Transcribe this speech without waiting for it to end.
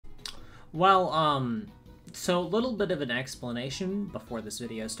Well, so a little bit of an explanation before this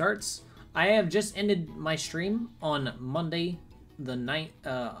video starts. I have just ended my stream on Monday, the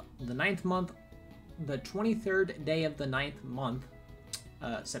 9th month, the 23rd day of the 9th month,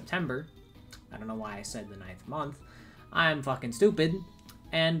 September. I don't know why I said the 9th month. I'm fucking stupid.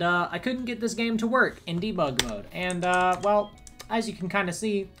 And, I couldn't get this game to work in debug mode. And, well, as you can kind of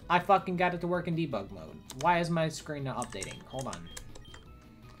see, I fucking got it to work in debug mode. Why is my screen not updating? Hold on.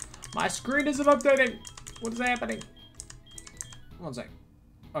 My screen isn't updating! What is happening? One sec.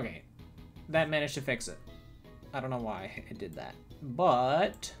 Okay. That managed to fix it. I don't know why it did that.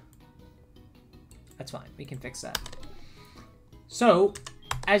 But that's fine. We can fix that. So,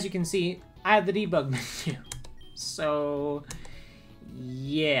 as you can see, I have the debug menu. So,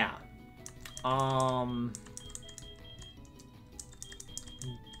 yeah.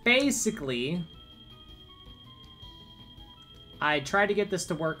 Basically, I tried to get this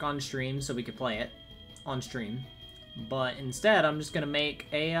to work on stream so we could play it on stream. But instead, I'm just gonna make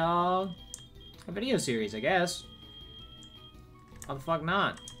a video series, I guess. How the fuck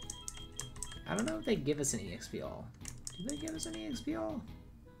not? I don't know if they give us an EXP all. Do they give us an EXP all?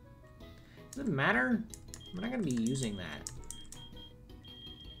 Does it matter? I'm not gonna be using that.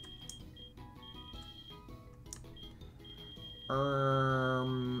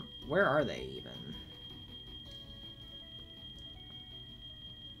 Where are they even?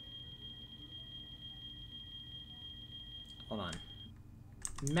 Hold on.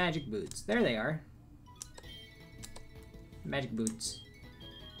 Magic boots. There they are. Magic boots.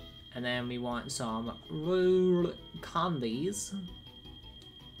 And then we want some roll candies.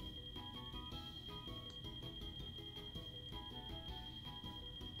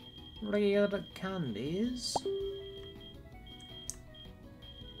 Regular candies.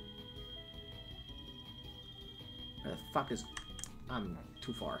 Where the fuck is... I'm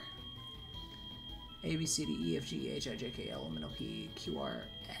too far. A, B, C, D, E, F, G, H, I, J, K, L, M, N, O, P, Q, R,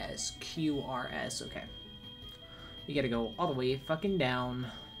 S, Q, R, S. Okay. You gotta go all the way fucking down.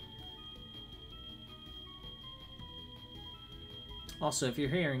 Also, if you're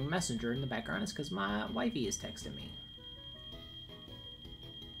hearing Messenger in the background, it's because my wifey is texting me.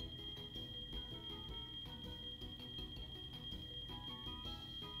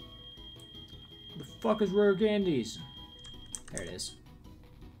 The fuck is rare candies? There it is.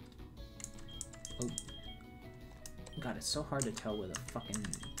 Oh. God, it's so hard to tell where the fucking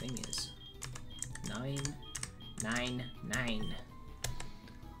thing is. 9, 9, 9.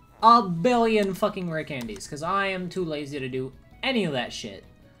 A billion fucking rare candies, because I am too lazy to do any of that shit.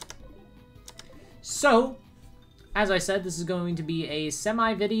 So, as I said, this is going to be a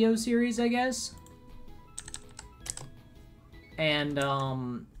semi-video series, I guess.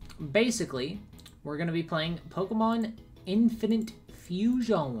 And, basically, we're going to be playing Pokemon Infinite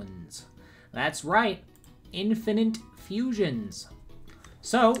Fusions. That's right, Infinite Fusions.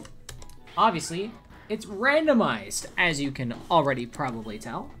 So, obviously, it's randomized, as you can already probably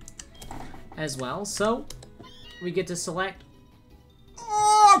tell, as well. So, we get to select...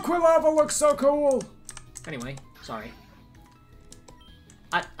 Oh, Quilava looks so cool! Anyway, sorry.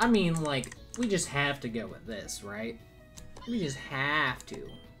 I mean, like, we just have to go with this, right? We just have to.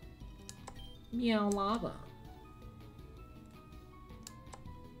 Meow lava.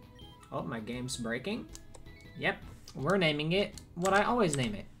 Oh, my game's breaking. Yep, we're naming it what I always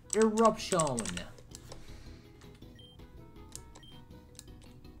name it. Eruption.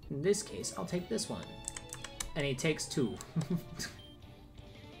 In this case, I'll take this one. And he takes 2.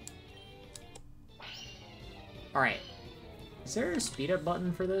 Alright. Is there a speed up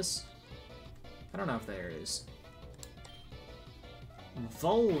button for this? I don't know if there is.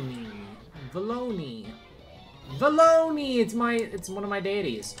 Volney. Veloni. Veloni! It's one of my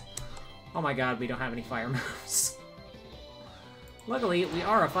deities. Oh my god, we don't have any fire moves. Luckily, we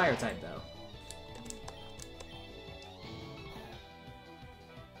are a fire type, though.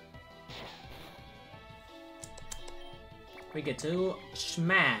 We get to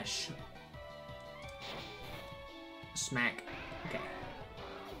smash. Smack. Okay.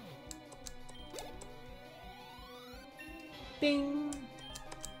 Bing!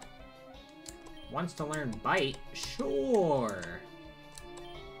 Wants to learn bite? Sure.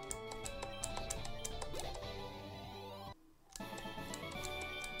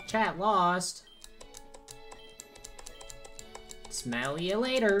 Chat lost. Smell you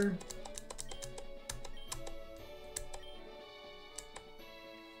later.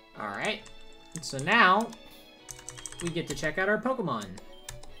 Alright. So now, we get to check out our Pokemon.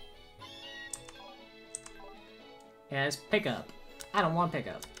 It has Pickup. I don't want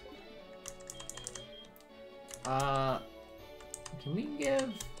Pickup. Can we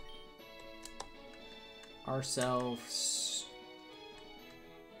give... ourselves...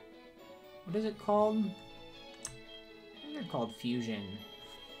 What is it called? I think they're called fusion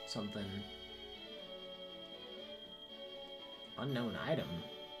something. Unknown item.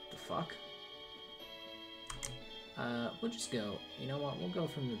 The fuck? We'll just go... You know what? We'll go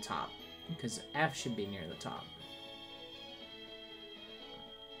from the top. Because F should be near the top.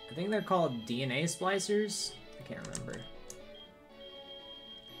 I think they're called DNA splicers? I can't remember.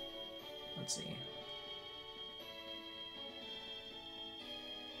 Let's see.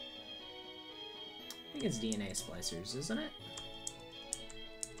 I think it's DNA splicers, isn't it?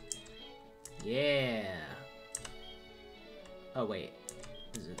 Yeah. Oh, wait.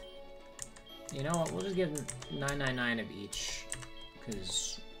 Is it? You know what? We'll just give them 999 of each.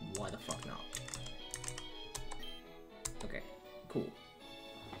 Because why the fuck not? Okay. Cool.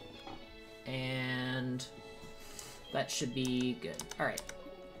 And that should be good. Alright.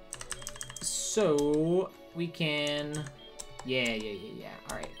 So, we can... Yeah.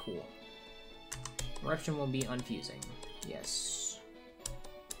 Alright, cool. Eruption will be unfusing. Yes.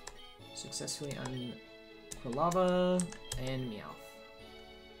 Successfully Lava and Meowth.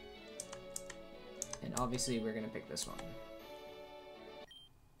 And obviously we're gonna pick this one.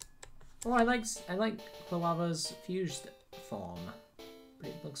 Oh, I like Quilava's fused form.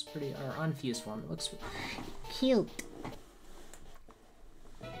 It looks pretty, or unfused form. It looks cute.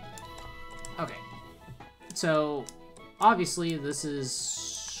 Okay. So, obviously this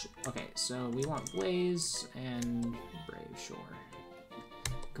is... Okay, so we want Blaze and Brave, sure.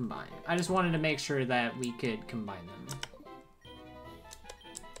 Combine. I just wanted to make sure that we could combine them.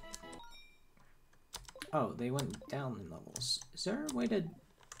 Oh, they went down in levels. Is there a way to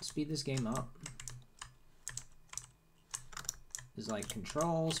speed this game up? Is like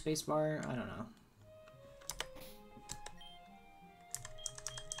control, spacebar? I don't know.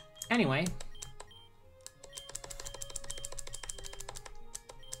 Anyway.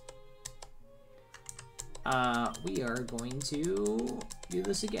 We are going to do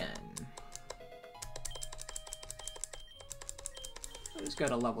this again. Let's go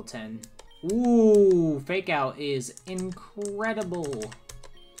to level 10. Ooh, Fake Out is incredible.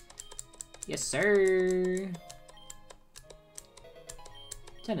 Yes, sir.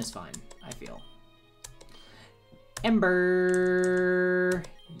 10 is fine, I feel. Ember.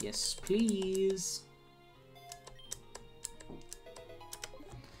 Yes, please.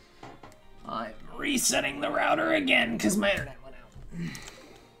 I'm resetting the router again because my internet went out.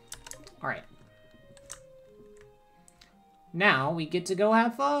 Alright. Now we get to go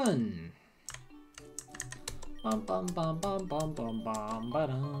have fun. Bum bum bum bum bum bum bum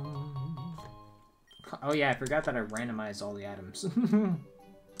ba-dum. Oh yeah, I forgot that I randomized all the items.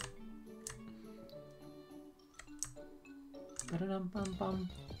 Ba-da-dum-bum-bum.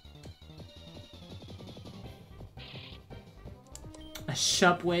 A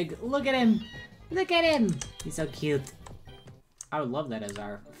Shupwig. Look at him! Look at him! He's so cute. I would love that as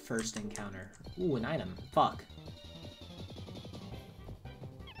our first encounter. Ooh, an item. Fuck.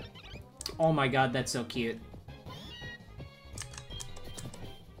 Oh my god, that's so cute.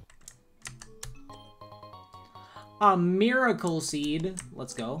 A Miracle Seed.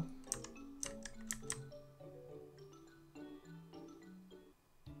 Let's go.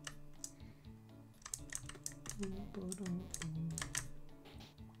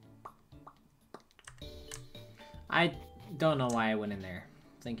 I don't know why I went in there,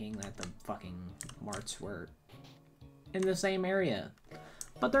 thinking that the fucking marts were in the same area.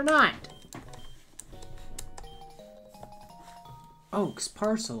 But they're not! Oaks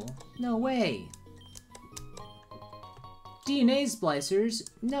Parcel? No way! DNA Splicers?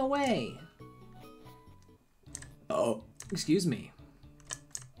 No way! Oh, excuse me.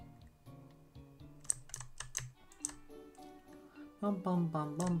 Bum bum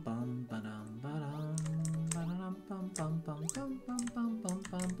bum bum bum ba-dum ba-dum ba-dum bum bum bum bum bum bum bum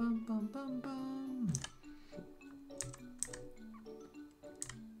bum bum bum bum bum.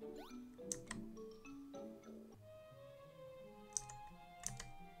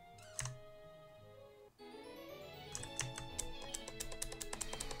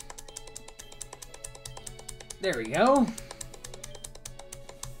 There we go.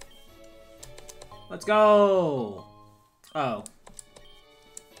 Let's go. Oh.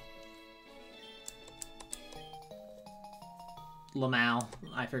 Lamau.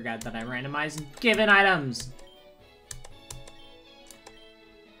 I forgot that I randomized given items.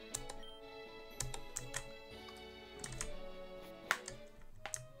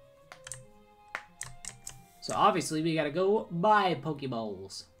 So obviously we gotta go buy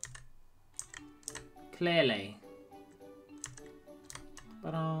Pokeballs. Clearly.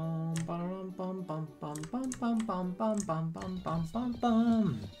 Ba-dum, ba-dum, bum, bum, bum, bum, bum, bum, bum, bum, bum, bum, bum,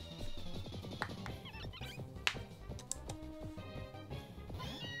 bum.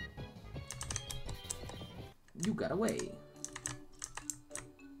 You got away.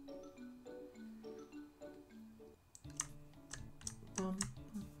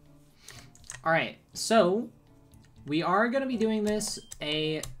 Alright, so we are going to be doing this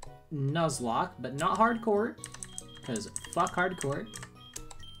a Nuzlocke, but not hardcore, because fuck hardcore.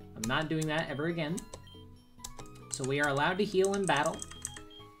 I'm not doing that ever again. So we are allowed to heal in battle,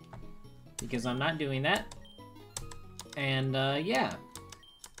 because I'm not doing that. And, yeah.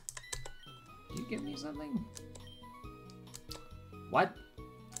 You give me something? What?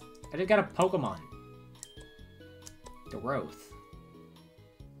 I just got a Pokemon. Growth.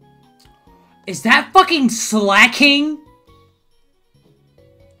 Is that fucking Slacking?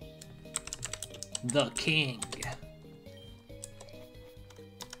 The king.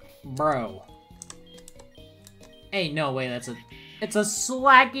 Bro. Ain't no way that's a... It's a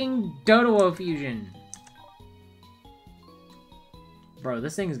Slacking Doduo fusion. Bro,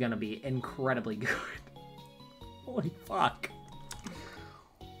 this thing is gonna be incredibly good. Holy fuck.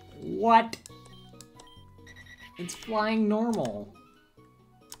 What? It's flying normal.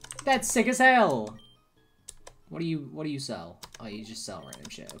 That's sick as hell. What do you sell? Oh, you just sell random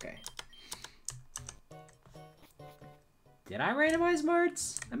shit. Okay. Did I randomize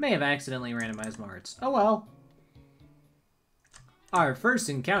Marts? I may have accidentally randomized Marts. Oh well. Our first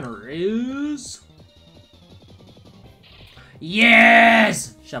encounter is...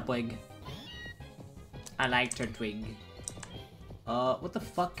 Yes! Shopwig. I like Turtwig. What the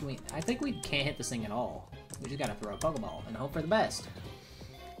fuck can we... I think we can't hit this thing at all. We just gotta throw a Pokeball and hope for the best.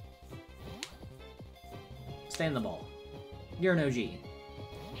 Stay in the ball. You're an OG.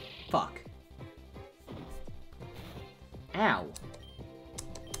 Fuck. Ow.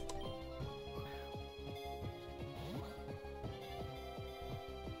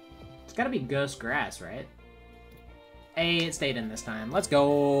 It's gotta be Ghost Grass, right? Hey, it stayed in this time. Let's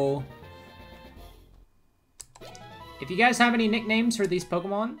go! If you guys have any nicknames for these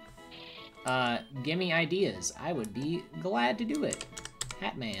Pokemon, give me ideas. I would be glad to do it.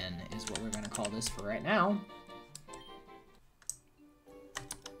 Hatman is what we're gonna call this for right now.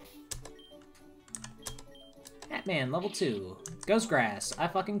 Hatman, level 2. Ghost Grass, I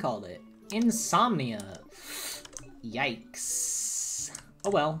fucking called it. Insomnia. Yikes. Oh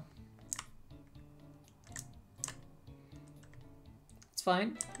well. It's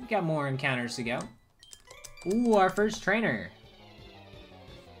fine. We got more encounters to go. Ooh, our first trainer.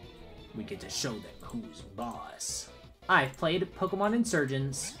 We get to show them who's boss. I've played Pokemon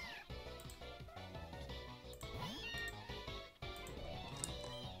Insurgents.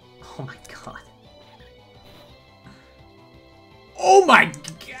 Oh my god. Oh my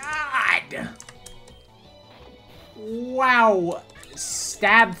god! Wow!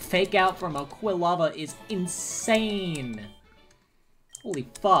 Stab fake out from a Quilava is insane. Holy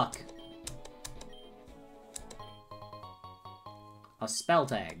fuck. A spell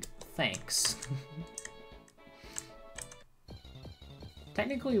tag. Thanks.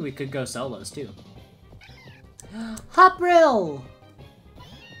 Technically, we could go solos, too. Hoprill!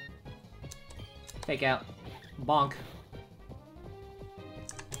 Fake out. Bonk.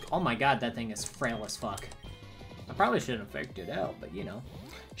 Oh my god, that thing is frail as fuck. I probably shouldn't have faked it out, but you know.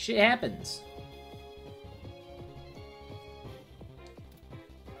 Shit happens.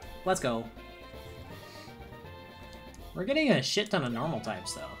 Let's go. We're getting a shit ton of normal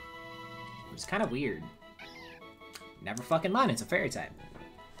types, though. It's kind of weird. Never fucking mind, it's a fairy type.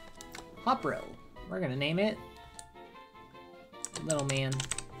 Hoprill. We're gonna name it... Little Man.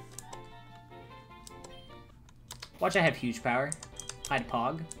 Watch, I have huge power. Hide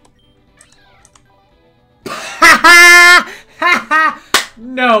Pog.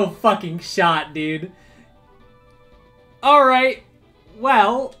 No fucking shot, dude. Alright.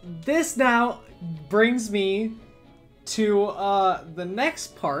 Well, this now brings me to the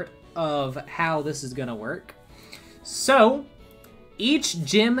next part of how this is gonna work. So, each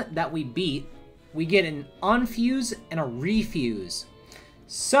gym that we beat, we get an unfuse and a refuse.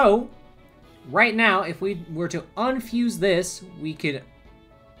 So, right now, if we were to unfuse this, we could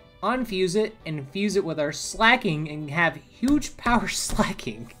unfuse it and fuse it with our Slacking and have huge power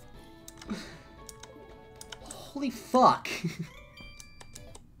Slacking. Holy fuck.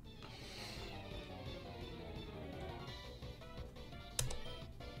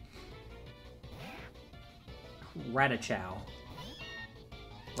 Ratachow.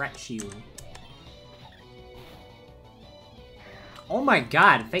 Ratshiu. Oh my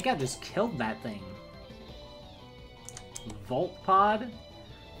god, Fake Out just killed that thing. Volt Pod?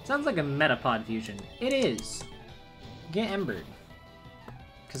 Sounds like a Metapod fusion. It is. Get Embered.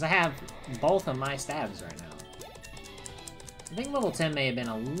 Because I have both of my stabs right now. I think level 10 may have been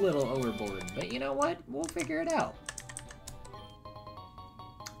a little overboard, but you know what? We'll figure it out.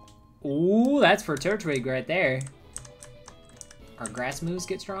 Ooh, that's for Turtwig right there. Our grass moves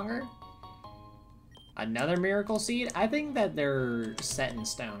get stronger. Another Miracle Seed? I think that they're set in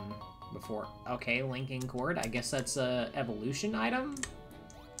stone before. Okay, Linking Cord. I guess that's a evolution item.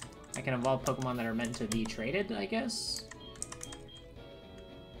 I can evolve Pokemon that are meant to be traded, I guess.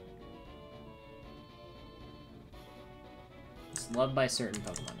 It's loved by certain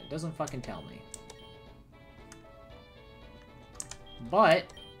Pokemon. It doesn't fucking tell me. But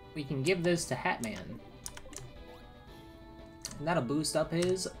we can give this to Hatman. And that'll boost up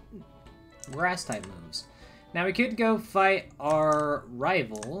his grass-type moves. Now we could go fight our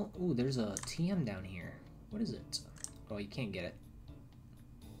rival. Ooh, there's a TM down here. What is it? Oh, you can't get it.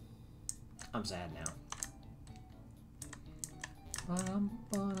 I'm sad now. Bum,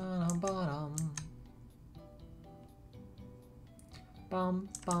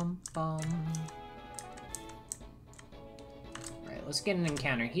 bum, bum. Alright, let's get an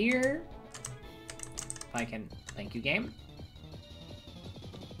encounter here. If I can. Thank you, game.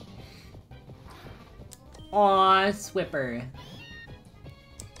 Aw, Swipper.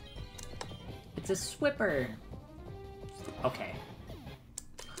 It's a Swipper. Okay.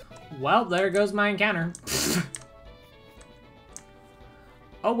 Well, there goes my encounter.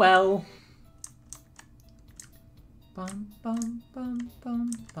 Oh well. Bum, bum, bum,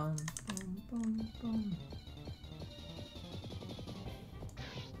 bum, bum, bum, bum, bum.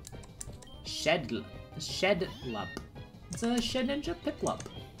 Shedlup. It's a Shed Ninja Piplup.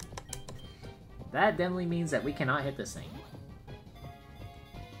 That definitely means that we cannot hit this thing.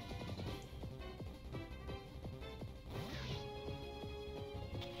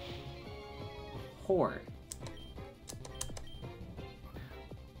 Whore.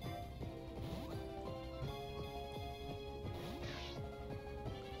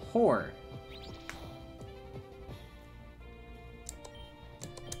 Whore.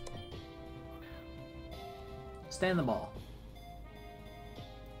 Stand the ball.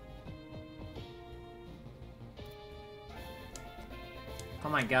 Oh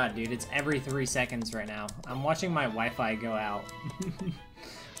my god, dude, it's every 3 seconds right now. I'm watching my Wi-Fi go out.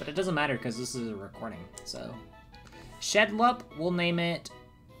 But it doesn't matter because this is a recording, so. Shedlup, we'll name it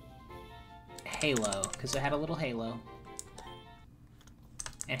Halo, because it had a little halo.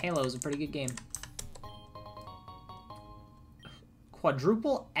 And Halo is a pretty good game.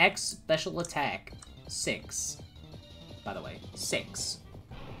 Quadruple X special attack. 6. By the way, 6.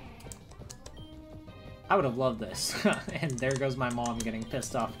 I would have loved this. And there goes my mom getting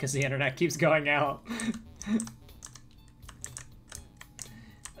pissed off because the internet keeps going out.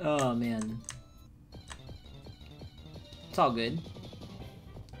 Oh, man. It's all good.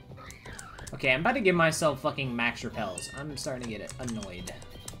 Okay, I'm about to give myself fucking max repels. I'm starting to get annoyed.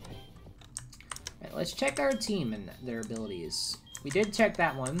 Alright, let's check our team and their abilities. We did check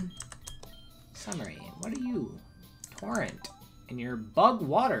that one. Summary. What are you? Torrent. And you're Bug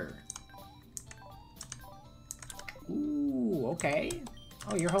Water. Ooh, okay.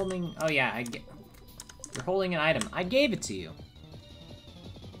 Oh, you're holding... Oh, yeah, you're holding an item. I gave it to you.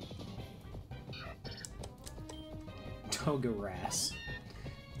 Togeras.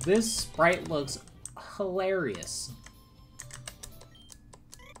 This sprite looks hilarious.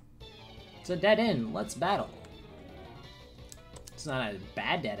 It's a dead end. Let's battle. It's not a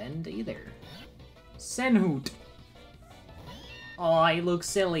bad dead end either. Senhoot. Oh, he looks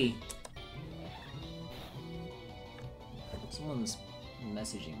silly. Someone's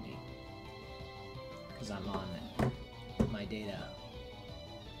messaging me because I'm on my data.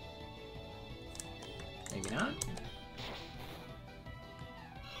 Maybe not.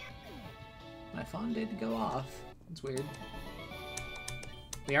 My phone did go off. That's weird.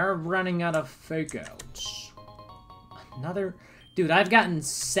 We are running out of fake outs. Another... Dude, I've gotten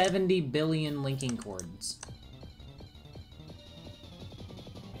 70 billion linking cords.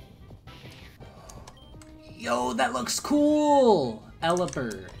 Yo, that looks cool!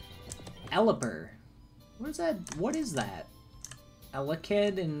 Eleper. Eleper. What is that? What is that?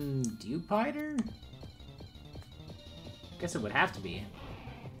 Elekid and Dewpider? Guess it would have to be.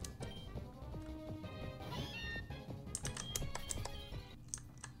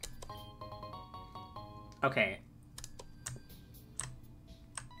 Okay.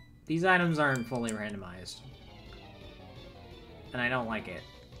 These items aren't fully randomized. And I don't like it.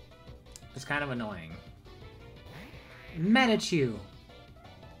 It's kind of annoying. Metachew!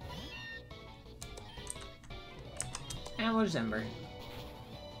 And we'll Ember.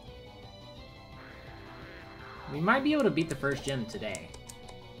 We might be able to beat the first gym today.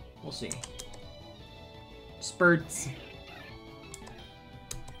 We'll see. Spurts.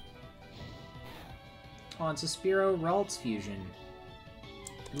 Oh, it's a Spearow Ralts fusion.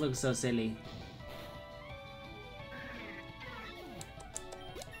 It looks so silly.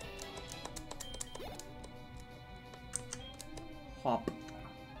 Hop.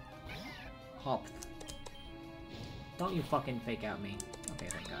 Hop. Don't you fucking fake out me. Okay,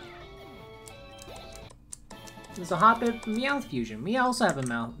 thank God. There's a Hop and Meowth fusion. We also have a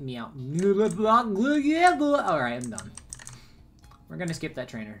Meow. Alright, I'm done. We're gonna skip that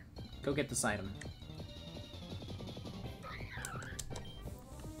trainer. Go get this item.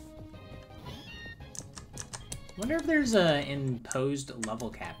 Wonder if there's a imposed level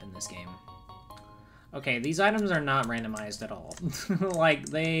cap in this game. Okay, these items are not randomized at all. Like,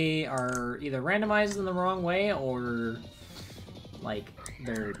 they are either randomized in the wrong way, or, like,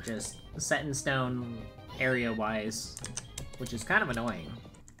 they're just set in stone area-wise, which is kind of annoying.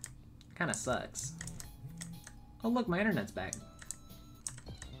 Kind of sucks. Oh, look, my internet's back.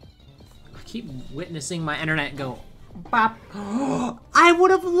 I keep witnessing my internet go bop. I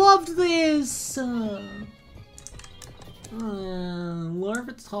would have loved this!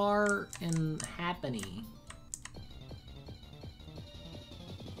 Larvitar and Happiny.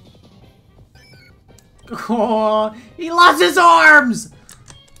 Oh, he lost his arms!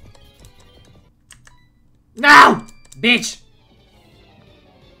 No! Bitch!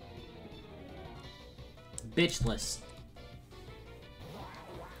 Bitchless.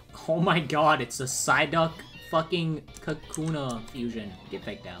 Oh my god, it's a Psyduck fucking Kakuna fusion. Get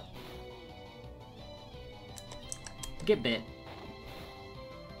faked out. Get bit.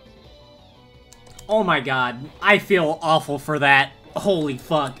 Oh my god, I feel awful for that. Holy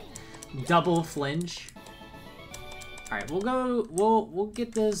fuck. Double flinch. Alright, we'll go, we'll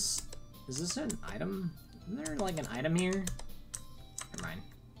get this. Is this an item? Isn't there like an item here? Never mind.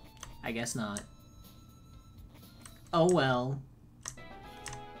 I guess not. Oh well.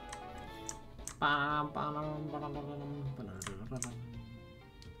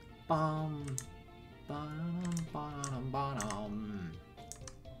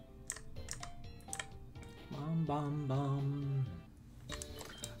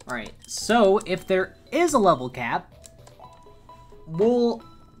 Alright, so if there is a level cap, we'll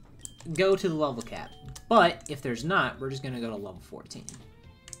go to the level cap. But if there's not, we're just gonna go to level 14.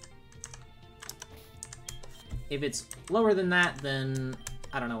 If it's lower than that, then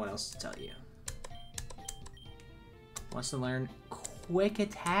I don't know what else to tell you. Wants to learn Quick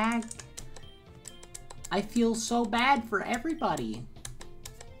Attack? I feel so bad for everybody.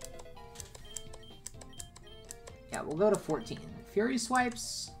 Yeah, we'll go to 14. Fury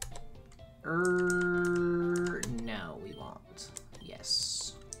Swipes? No, we won't.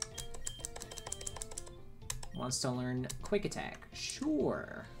 Yes. Wants to learn Quick Attack?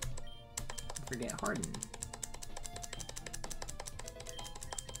 Sure. Forget Harden.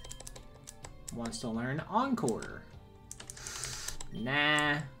 Wants to learn Encore?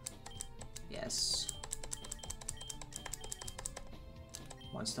 Nah. Yes.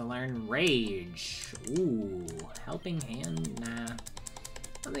 Wants to learn Rage. Ooh, Helping Hand? Nah.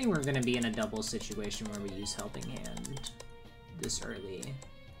 I think we're gonna be in a double situation where we use Helping Hand this early.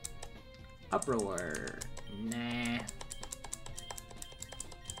 Uproar? Nah.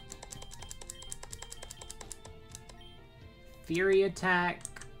 Fury Attack?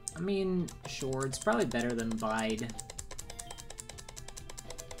 I mean, sure, it's probably better than Bide.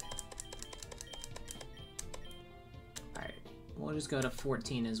 Alright, we'll just go to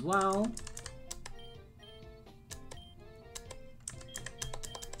 14 as well.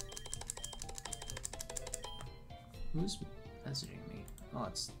 Who's messaging me? Oh,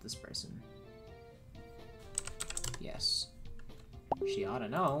 it's this person. Yes. She ought to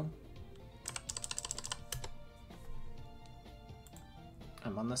know.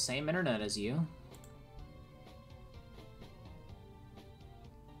 I'm on the same internet as you.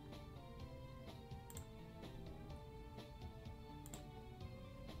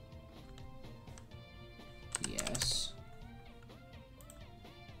 Yes.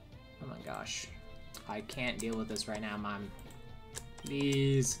 Oh my gosh. I can't deal with this right now, Mom.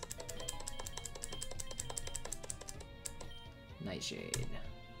 Please. Nightshade.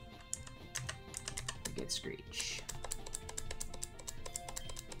 Get Screech.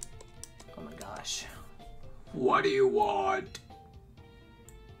 Oh my gosh. What do you want?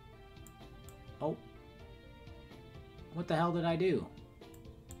 Oh. What the hell did I do?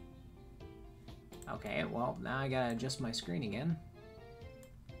 Okay, well, now I gotta adjust my screen again.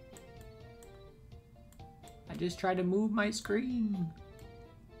 I just tried to move my screen.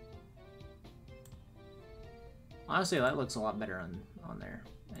 Honestly, that looks a lot better on there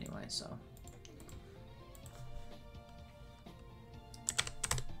anyway, so.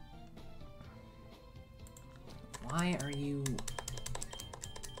 Why are you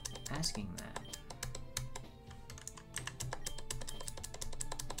asking that?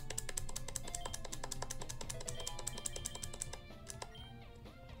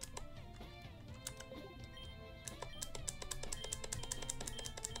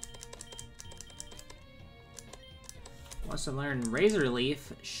 Wants to learn Razor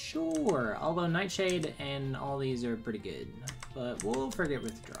Leaf? Sure. Although Nightshade and all these are pretty good. But we'll forget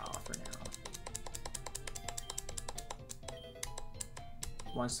Withdraw for now.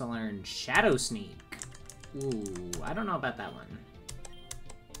 Wants to learn Shadow Sneak. Ooh, I don't know about that one.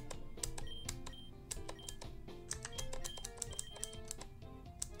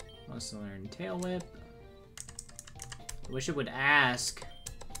 Wants to learn Tail Whip. I wish it would ask.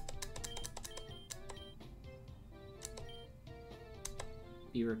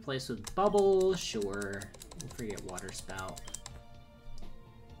 Be replaced with Bubble, sure. We'll forget Water Spout.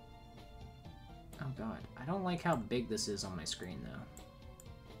 Oh god, I don't like how big this is on my screen though.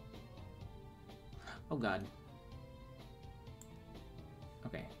 Oh god.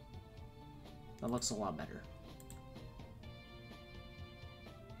 Okay. That looks a lot better.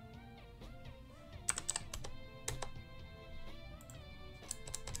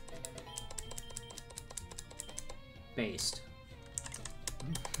 Based.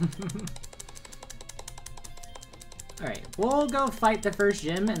 Alright, we'll go fight the first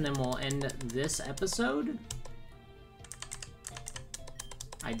gym and then we'll end this episode.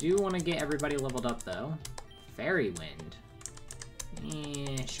 I do want to get everybody leveled up though. Fairy Wind.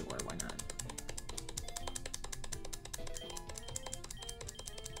 Sure, why not?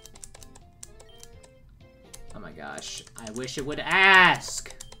 Oh my gosh, I wish it would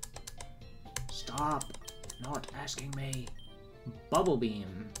ask! Stop not asking me. Bubble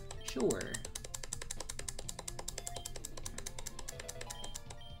Beam, sure.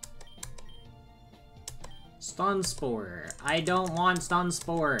 Stun Spore. I don't want Stun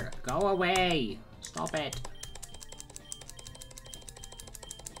Spore. Go away. Stop it.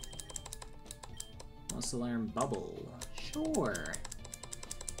 Wants to learn Bubble. Sure.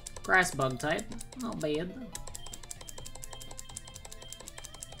 Grass Bug type. Not bad.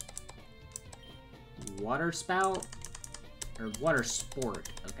 Water Spout. Or Water Sport.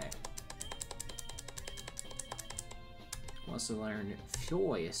 Okay. Wants to learn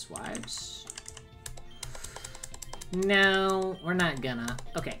Furious Swipes. No, we're not gonna.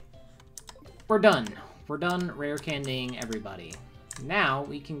 Okay. We're done. We're done rare candying everybody. Now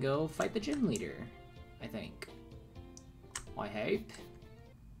we can go fight the gym leader, I think. I hope.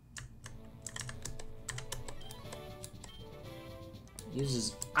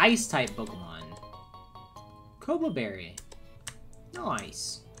 Uses Ice-type Pokemon. Koba Berry.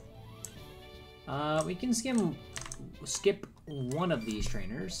 Nice. We can skip one of these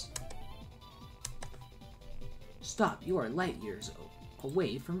trainers. Stop, you are light years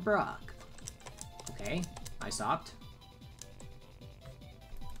away from Brock. Okay, I stopped.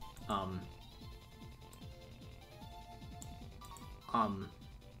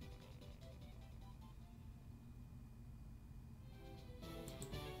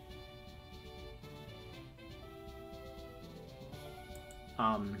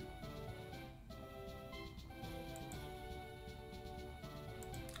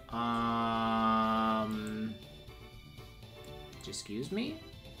 Excuse me?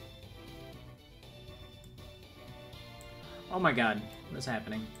 Oh my god, what's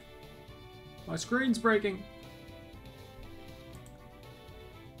happening? My screen's breaking.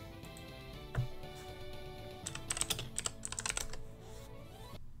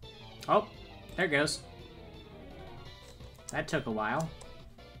 Oh, there it goes. That took a while.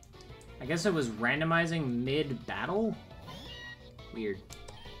 I guess it was randomizing mid-battle? Weird.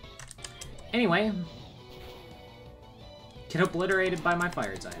 Anyway. Get obliterated by my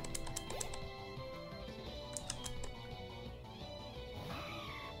fire type.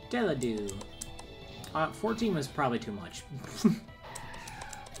 Deladu. 14 was probably too much.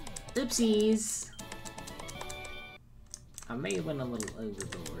 Oopsies. I may have went a little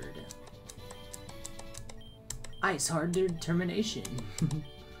overboard. Ice hard determination.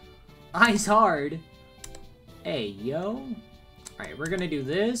 Ice hard. Hey, yo. Alright, we're gonna do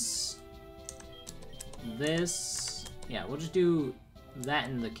this. This. Yeah, we'll just do that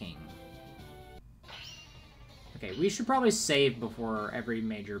and the king. Okay, we should probably save before every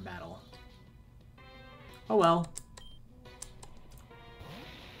major battle. Oh well.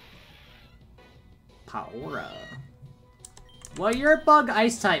 Paora. Well, you're a bug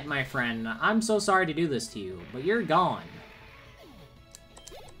ice type, my friend. I'm so sorry to do this to you, but you're gone.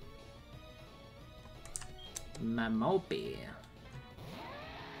 Mamopy.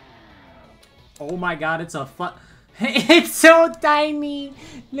 Oh my god, it's a it's so tiny!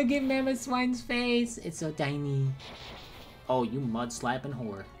 Look at Mama Swine's face. It's so tiny. Oh, you mud slapping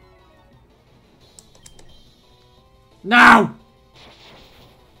whore. No!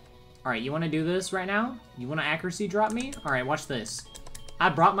 Alright, you want to do this right now? You want to accuracy drop me? Alright, watch this. I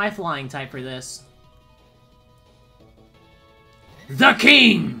brought my flying type for this. The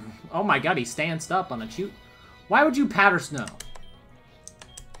king! Oh my god, he stands up on a shoot. Why would you powder snow?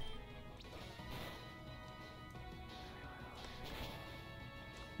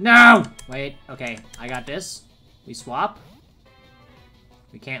 No! Wait, okay, I got this. We swap.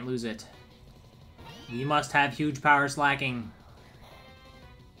 We can't lose it. We must have huge power slacking.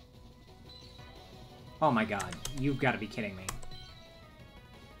 Oh my god, you've got to be kidding me.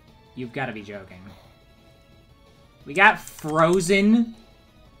 You've got to be joking. We got frozen.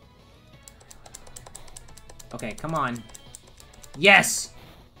 Okay, come on. Yes!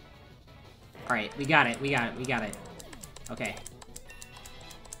 Alright, we got it, we got it, we got it. Okay.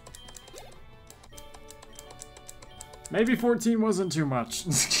 Maybe 14 wasn't too much.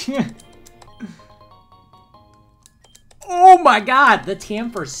 Oh my god, the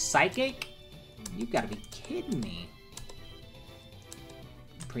TM for Psychic? You gotta be kidding me.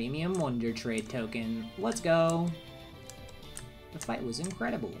 Premium Wonder Trade token. Let's go. This fight was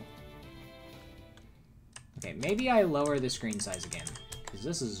incredible. Okay, maybe I lower the screen size again, because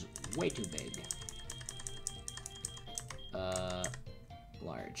this is way too big.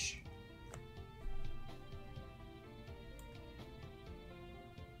 Large.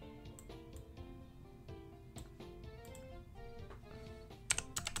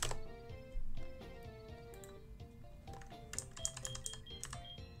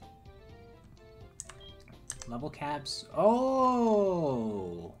 Level caps.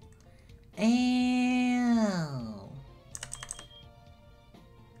 Oh! Ew.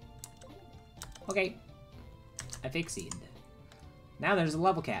 Okay. I fixied. Now there's a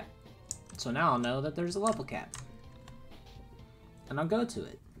level cap. So now I'll know that there's a level cap. And I'll go to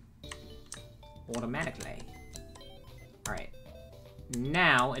it. Automatically. Alright.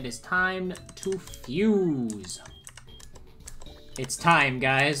 Now it is time to fuse. It's time,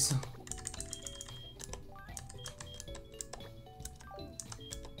 guys.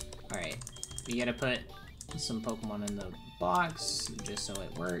 Alright, we gotta put some Pokemon in the box, just so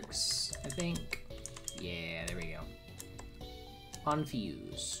it works, I think. Yeah, there we go.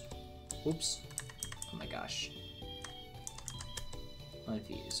 Unfuse. Oops. Oh my gosh.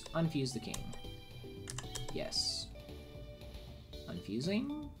 Unfuse. Unfuse the king. Yes.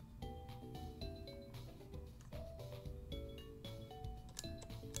 Unfusing?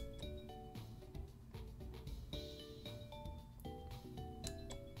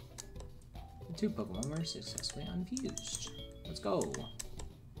 Two Pokemon were successfully unfused. Let's go.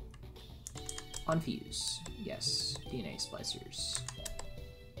 Unfuse. Yes. DNA splicers.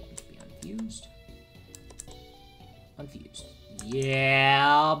 Need to be unfused. Unfused.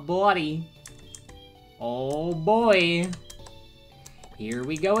 Yeah, buddy. Oh boy. Here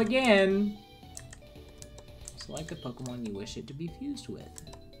we go again. Select a Pokemon you wish it to be fused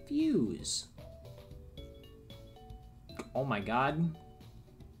with. Fuse. Oh my god.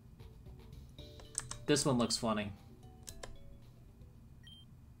 This one looks funny.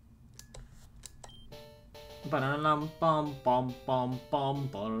 Oh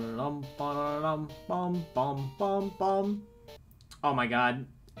my god.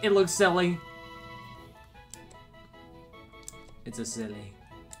 It looks silly. It's a silly.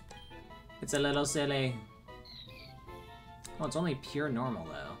 It's a little silly. Oh, it's only pure normal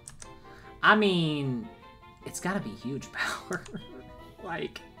though. I mean, it's gotta be huge power.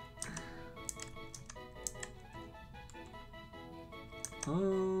 Like... Oh,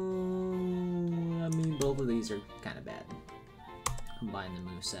 I mean, both of these are kind of bad. Combine the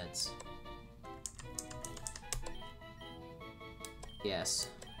movesets. Yes.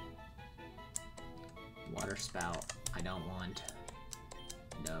 Water Spout, I don't want.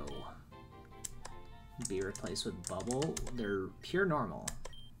 No. Be replaced with Bubble. They're pure normal.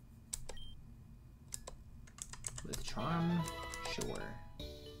 With Charm, sure.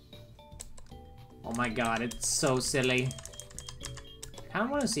 Oh my god, it's so silly. I kind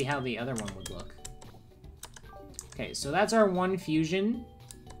of want to see how the other one would look. Okay, so that's our one fusion.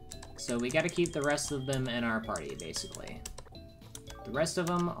 So we got to keep the rest of them in our party, basically. The rest of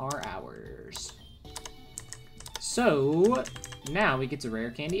them are ours. So, now we get to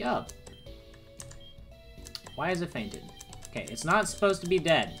rare candy up. Why is it fainted? Okay, it's not supposed to be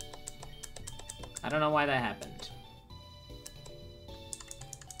dead. I don't know why that happened.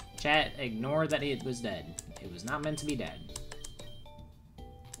 Chat, ignore that it was dead. It was not meant to be dead.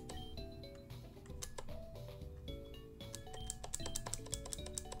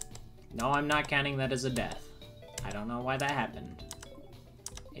 No, I'm not counting that as a death. I don't know why that happened.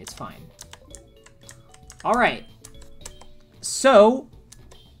 It's fine. Alright. So,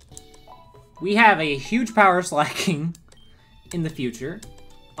 we have a huge power slacking in the future.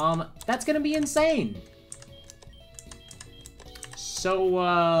 That's gonna be insane.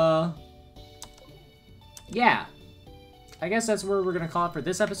 So, yeah. I guess that's where we're gonna call it for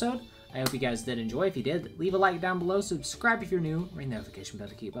this episode. I hope you guys did enjoy. If you did, leave a like down below, subscribe if you're new, ring the notification bell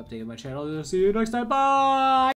to keep updated on my channel. See you next time. Bye!